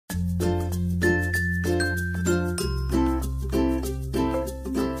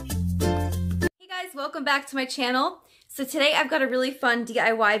Welcome back to my channel. So today I've got a really fun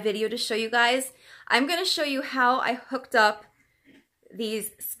DIY video to show you guys. I'm going to show you how I hooked up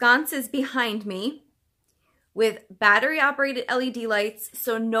these sconces behind me with battery operated LED lights,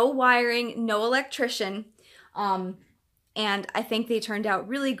 so no wiring, no electrician, and I think they turned out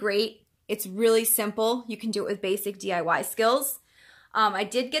really great. It's really simple. You can do it with basic DIY skills. I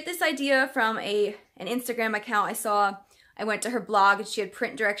did get this idea from an Instagram account I saw. I went to her blog and she had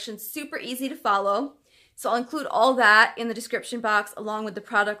print directions, super easy to follow. So I'll include all that in the description box along with the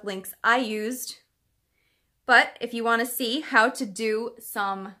product links I used. But if you want to see how to do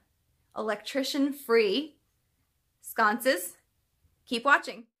some electrician-free sconces, keep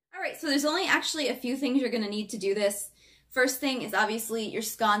watching. All right, so there's only actually a few things you're going to need to do this. First thing is obviously your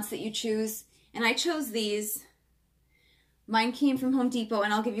sconce that you choose, and I chose these. Mine came from Home Depot,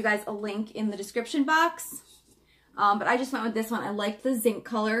 and I'll give you guys a link in the description box. But I just went with this one. I liked the zinc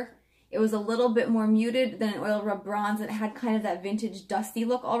color. It was a little bit more muted than an oil rub bronze. It had kind of that vintage dusty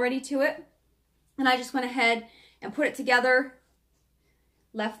look already to it. And I just went ahead and put it together,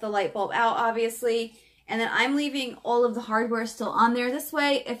 left the light bulb out obviously, and then I'm leaving all of the hardware still on there. This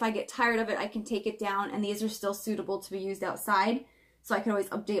way, if I get tired of it, I can take it down, and these are still suitable to be used outside. So I can always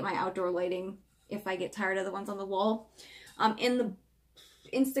update my outdoor lighting if I get tired of the ones on the wall. In the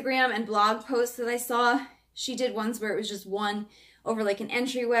Instagram and blog posts that I saw, she did ones where it was just one over like an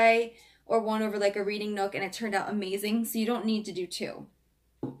entryway or one over like a reading nook, and it turned out amazing. So you don't need to do two.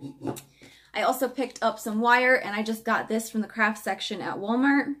 I also picked up some wire, and I just got this from the craft section at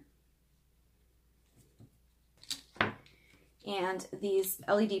Walmart. And these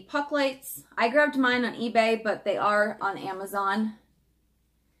LED puck lights. I grabbed mine on eBay, but they are on Amazon.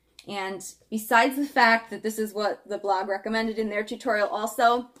 And besides the fact that this is what the blog recommended in their tutorial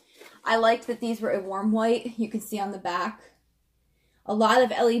also, I liked that these were a warm white. You can see on the back. A lot of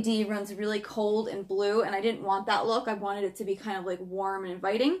LED runs really cold and blue, and I didn't want that look. I wanted it to be kind of like warm and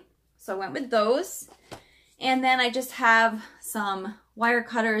inviting. So I went with those. And then I just have some wire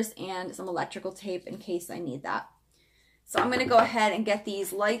cutters and some electrical tape in case I need that. So I'm going to go ahead and get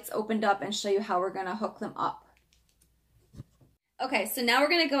these lights opened up and show you how we're going to hook them up. Okay, so now we're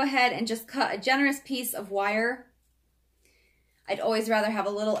going to go ahead and just cut a generous piece of wire. I'd always rather have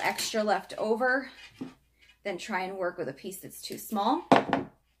a little extra left over than try and work with a piece that's too small.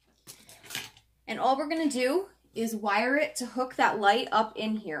 And all we're going to do is wire it to hook that light up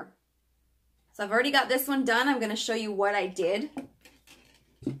in here. So I've already got this one done. I'm going to show you what I did.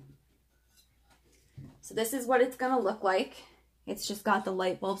 So this is what it's going to look like. It's just got the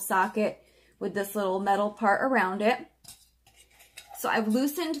light bulb socket with this little metal part around it. So I've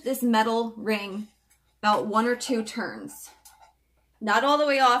loosened this metal ring about 1 or 2 turns. Not all the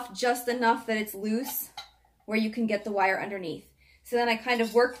way off, just enough that it's loose where you can get the wire underneath. So then I kind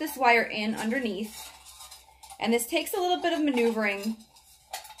of work this wire in underneath, and this takes a little bit of maneuvering.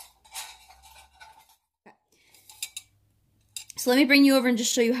 Okay. So let me bring you over and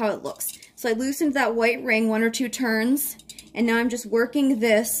just show you how it looks. So I loosened that white ring 1 or 2 turns, and now I'm just working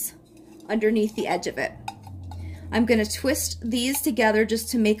this underneath the edge of it. I'm going to twist these together just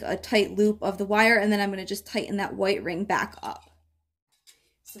to make a tight loop of the wire, and then I'm going to just tighten that white ring back up.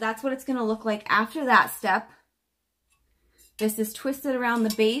 So that's what it's going to look like after that step. This is twisted around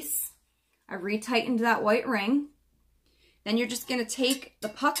the base. I retightened that white ring. Then you're just going to take the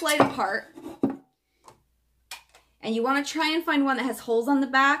puck light apart, and you want to try and find one that has holes on the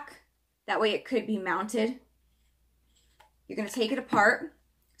back. That way it could be mounted. You're going to take it apart.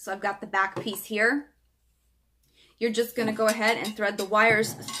 So I've got the back piece here. You're just going to go ahead and thread the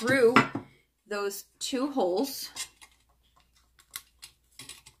wires through those 2 holes.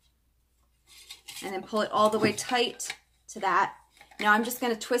 And then pull it all the way tight to that. Now I'm just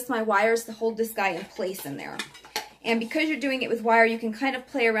going to twist my wires to hold this guy in place in there. And because you're doing it with wire, you can kind of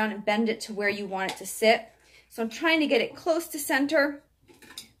play around and bend it to where you want it to sit. So I'm trying to get it close to center,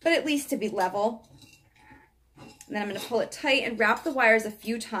 but at least to be level. And then I'm going to pull it tight and wrap the wires a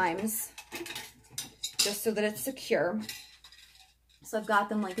few times, just so that it's secure. So I've got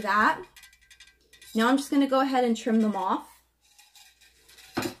them like that. Now I'm just going to go ahead and trim them off.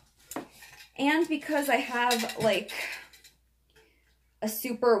 And because I have like a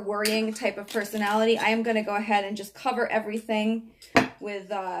super worrying type of personality, I am going to go ahead and just cover everything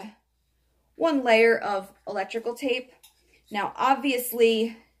with 1 layer of electrical tape. Now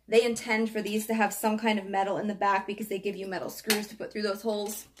obviously they intend for these to have some kind of metal in the back because they give you metal screws to put through those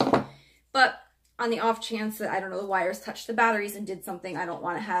holes. But on the off chance that, I don't know, the wires touched the batteries and did something, I don't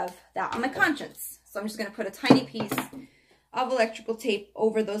want to have that on my conscience. So I'm just going to put a tiny piece of electrical tape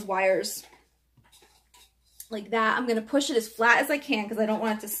over those wires like that. I'm going to push it as flat as I can because I don't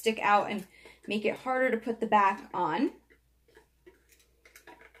want it to stick out and make it harder to put the back on.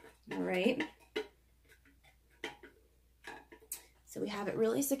 All right. So we have it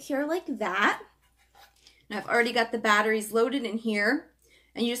really secure like that. And I've already got the batteries loaded in here.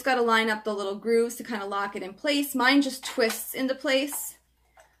 And you just got to line up the little grooves to kind of lock it in place. Mine just twists into place.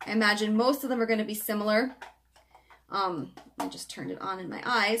 I imagine most of them are going to be similar. I just turned it on in my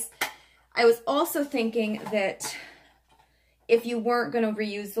eyes. I was also thinking that if you weren't going to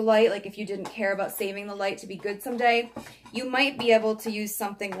reuse the light, like if you didn't care about saving the light to be good someday, you might be able to use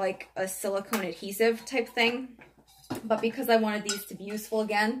something like a silicone adhesive type thing. But because I wanted these to be useful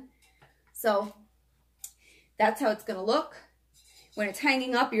again, so that's how it's going to look. When it's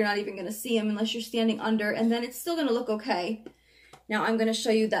hanging up, you're not even going to see them unless you're standing under, and then it's still going to look okay. Now I'm going to show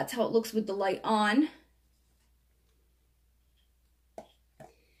you that's how it looks with the light on.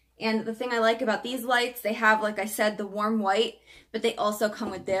 And the thing I like about these lights, they have, like I said, the warm white, but they also come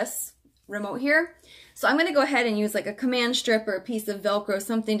with this remote here. So I'm going to go ahead and use like a command strip or a piece of Velcro,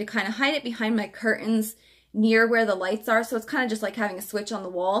 something to kind of hide it behind my curtains near where the lights are. So it's kind of just like having a switch on the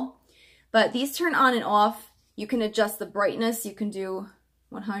wall. But these turn on and off. You can adjust the brightness. You can do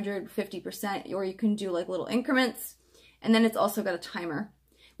 150%, or you can do like little increments. And then it's also got a timer,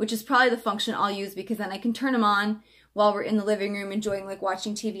 which is probably the function I'll use because then I can turn them on while we're in the living room enjoying like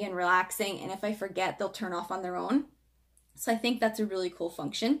watching TV and relaxing. And if I forget, they'll turn off on their own. So I think that's a really cool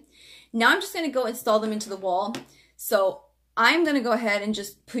function. Now I'm just going to go install them into the wall. So I'm going to go ahead and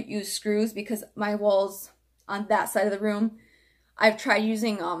just use screws because my walls on that side of the room, I've tried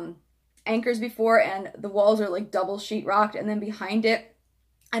using anchors before and the walls are like double sheetrocked, and then behind it,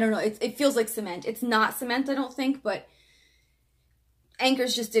 I don't know, it feels like cement. It's not cement, I don't think, but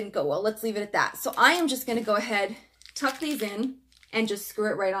anchors just didn't go well. Let's leave it at that. So I am just going to go ahead, tuck these in, and just screw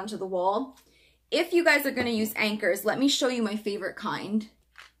it right onto the wall. If you guys are going to use anchors, let me show you my favorite kind.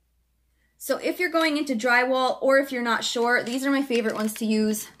 So if you're going into drywall, or if you're not sure, these are my favorite ones to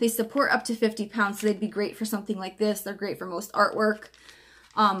use. They support up to 50 pounds, so they'd be great for something like this. They're great for most artwork.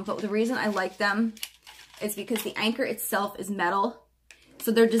 But the reason I like them is because the anchor itself is metal.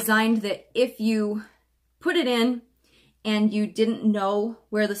 So they're designed that if you put it in and you didn't know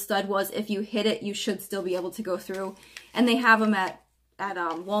where the stud was, if you hit it, you should still be able to go through. And they have them at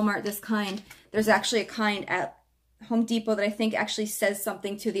Walmart, this kind. There's actually a kind at Home Depot that I think actually says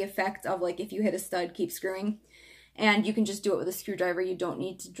something to the effect of like, if you hit a stud, keep screwing. And you can just do it with a screwdriver. You don't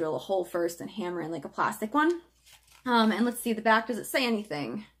need to drill a hole first and hammer in like a plastic one. And let's see the back. Does it say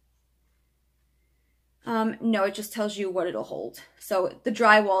anything? No, it just tells you what it'll hold. So the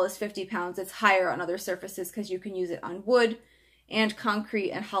drywall is 50 pounds. It's higher on other surfaces because you can use it on wood and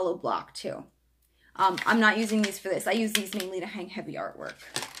concrete and hollow block too. I'm not using these for this. I use these mainly to hang heavy artwork.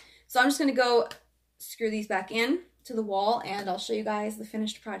 So I'm just going to go screw these back in to the wall and I'll show you guys the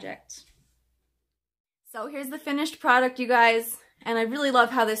finished project. So here's the finished product, you guys. And I really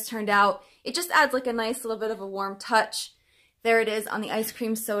love how this turned out. It just adds like a nice little bit of a warm touch. There it is on the ice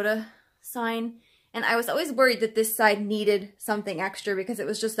cream soda sign. And I was always worried that this side needed something extra because it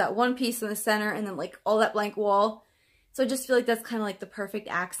was just that one piece in the center and then like all that blank wall. So I just feel like that's kind of like the perfect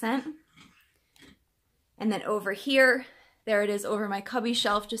accent. And then over here, there it is over my cubby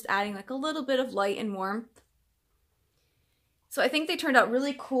shelf, just adding like a little bit of light and warmth. So I think they turned out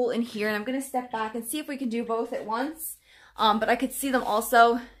really cool in here, and I'm going to step back and see if we can do both at once. But I could see them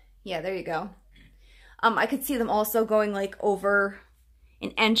also, yeah, there you go. I could see them also going like over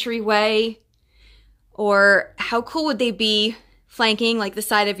an entryway, or how cool would they be flanking like the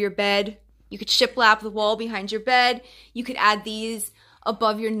side of your bed? You could shiplap the wall behind your bed. You could add these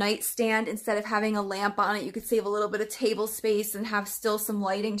above your nightstand instead of having a lamp on it. You could save a little bit of table space and have still some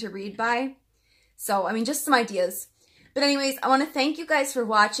lighting to read by. So, I mean, just some ideas. But anyways, I want to thank you guys for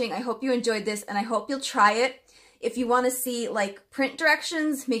watching. I hope you enjoyed this and I hope you'll try it. If you want to see like print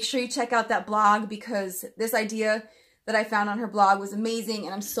directions, make sure you check out that blog because this idea that I found on her blog was amazing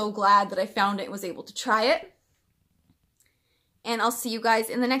and I'm so glad that I found it and was able to try it. And I'll see you guys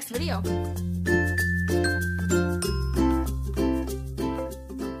in the next video.